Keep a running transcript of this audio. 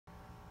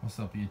What's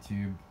up,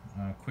 YouTube?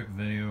 Quick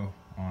video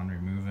on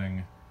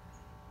removing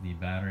the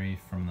battery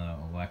from the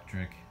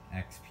Lectric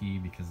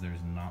XP because there's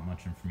not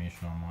much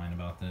information online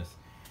about this.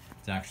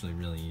 It's actually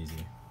really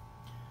easy.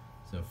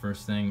 So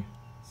first thing,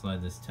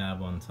 slide this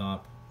tab on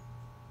top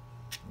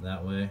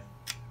that way,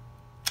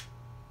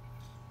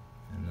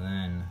 and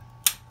then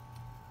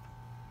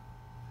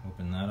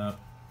open that up.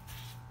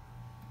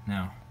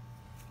 Now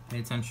pay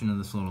attention to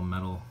this little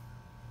metal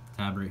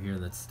tab right here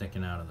that's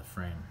sticking out of the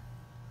frame.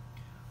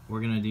 We're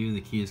going to do,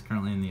 the key is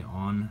currently in the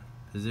on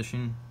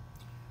position.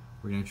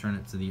 We're going to turn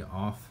it to the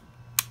off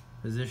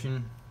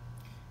position.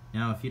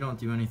 Now if you don't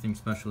do anything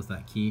special with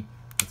that key,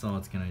 that's all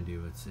it's going to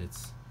do.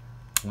 It's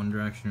one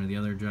direction or the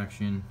other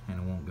direction,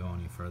 and it won't go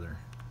any further.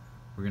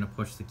 We're going to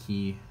push the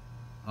key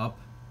up,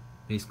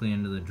 basically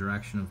into the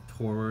direction of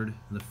toward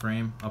the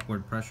frame,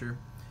 upward pressure,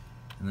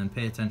 and then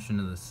pay attention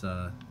to this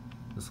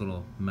this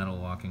little metal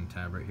locking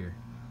tab right here,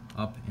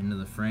 up into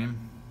the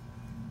frame.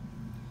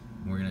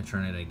 And we're going to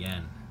turn it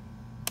again.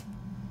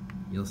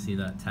 You'll see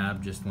that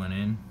tab just went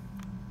in.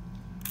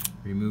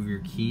 Remove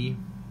your key.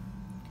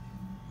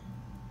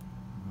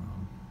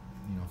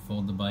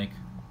 Fold the bike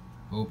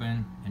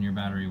open, and your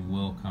battery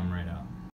will come right out.